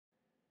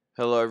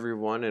Hello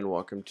everyone and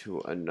welcome to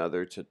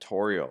another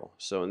tutorial.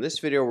 So in this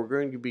video we're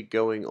going to be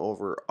going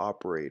over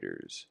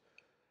operators.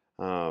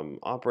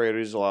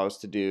 Operators allow us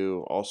to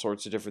do all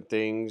sorts of different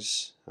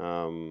things.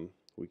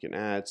 We can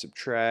add,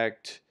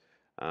 subtract,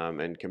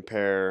 and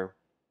compare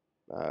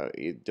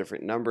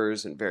different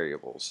numbers and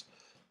variables.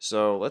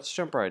 So let's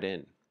jump right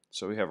in.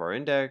 So we have our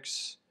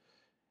index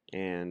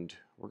and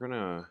we're going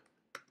to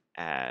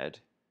add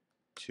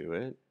to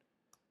it.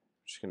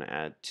 Just going to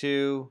add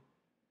 2.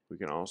 We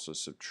can also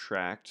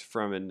subtract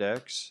from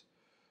index.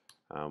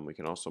 We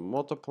can also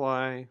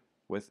multiply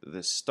with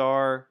this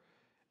star,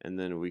 and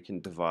then we can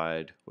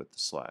divide with the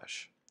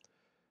slash.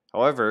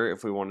 However,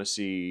 if we want to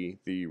see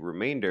the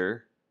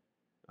remainder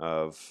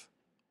of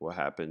what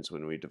happens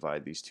when we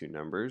divide these two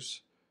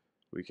numbers,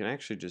 we can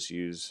actually just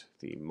use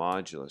the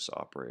modulus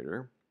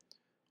operator,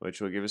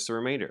 which will give us the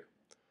remainder.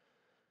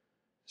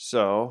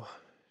 So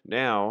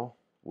now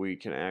we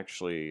can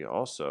actually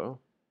also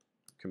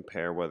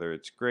compare whether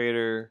it's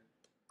greater,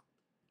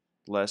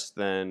 less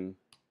than,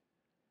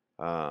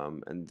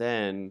 and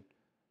then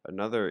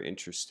another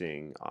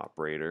interesting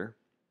operator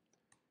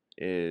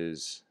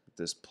is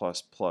this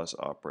plus plus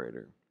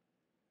operator.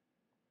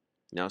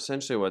 Now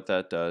essentially what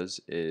that does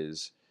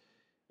is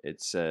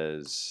it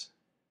says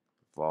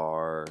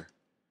var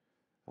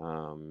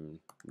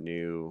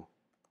new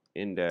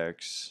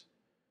index,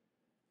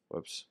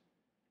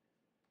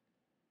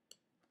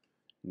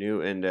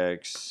 new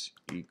index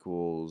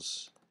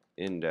equals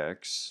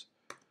index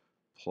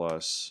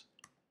plus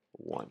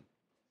 1.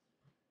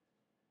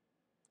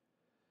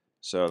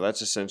 So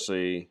that's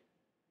essentially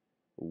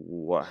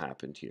what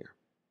happened here.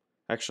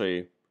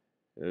 Actually,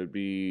 it would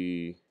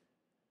be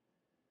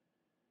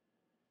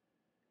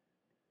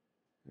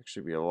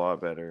a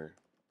lot better.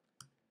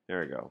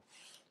 There we go.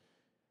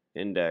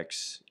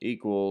 Index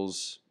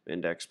equals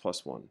index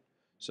plus 1.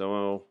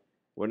 So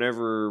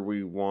whenever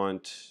we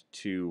want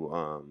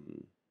to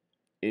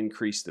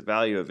increase the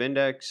value of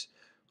index,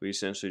 we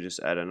essentially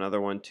just add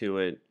another one to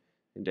it,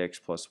 index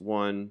plus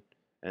 1,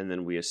 and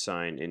then we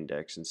assign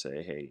index and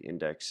say, hey,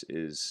 index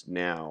is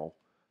now,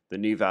 the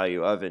new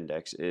value of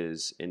index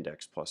is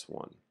index plus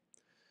 1.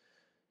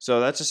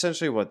 So that's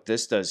essentially what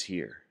this does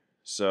here.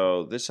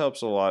 So this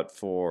helps a lot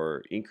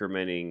for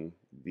incrementing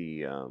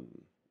the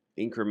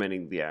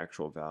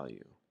actual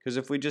value. Because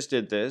if we just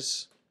did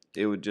this,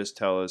 it would just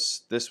tell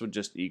us this would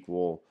just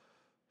equal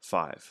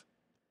 5.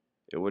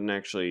 It wouldn't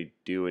actually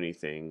do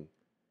anything.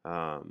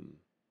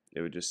 It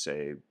would just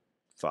say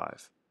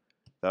 5.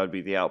 That would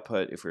be the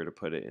output if we were to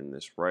put it in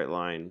this right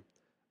line.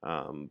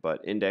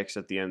 But index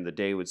at the end of the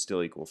day would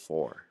still equal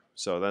 4.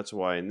 So that's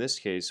why in this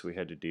case we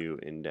had to do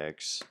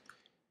index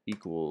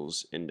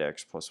equals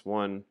index plus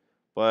 1.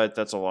 But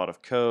that's a lot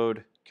of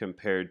code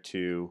compared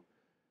to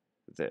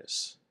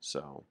this.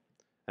 So,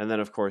 and then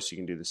of course you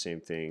can do the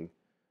same thing,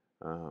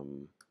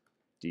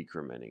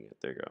 decrementing it.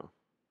 There you go.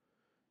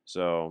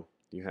 So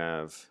you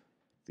have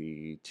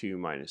the 2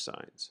 minus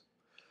signs.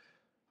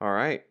 All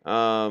right.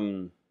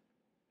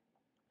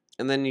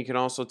 And then you can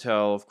also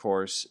tell, of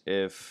course,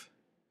 if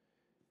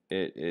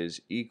it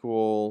is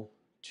equal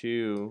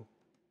to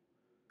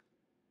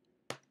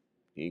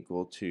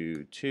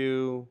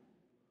 2,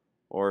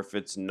 or if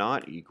it's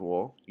not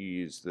equal, you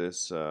use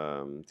this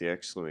the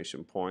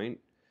exclamation point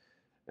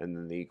and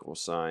then the equal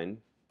sign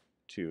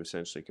to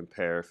essentially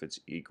compare if it's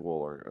equal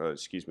or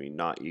excuse me,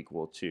 not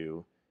equal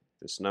to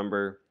this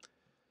number.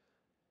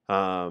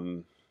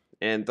 And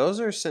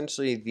those are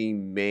essentially the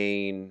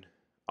main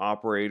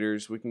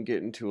operators. We can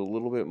get into a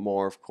little bit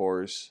more, of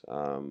course,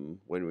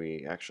 when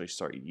we actually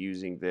start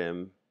using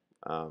them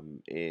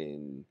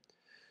in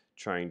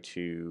trying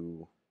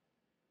to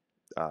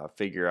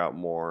figure out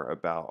more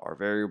about our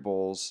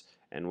variables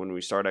and when we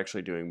start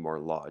actually doing more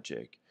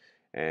logic.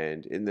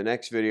 And in the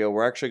next video,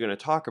 we're actually going to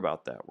talk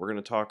about that. We're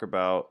going to talk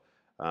about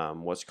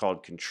what's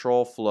called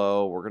control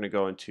flow. We're going to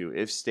go into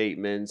if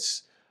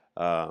statements,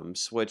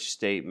 switch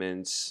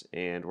statements,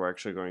 and we're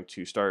actually going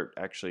to start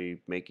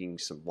actually making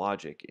some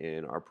logic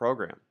in our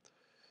program.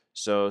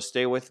 So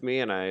stay with me,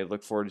 and I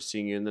look forward to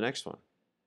seeing you in the next one.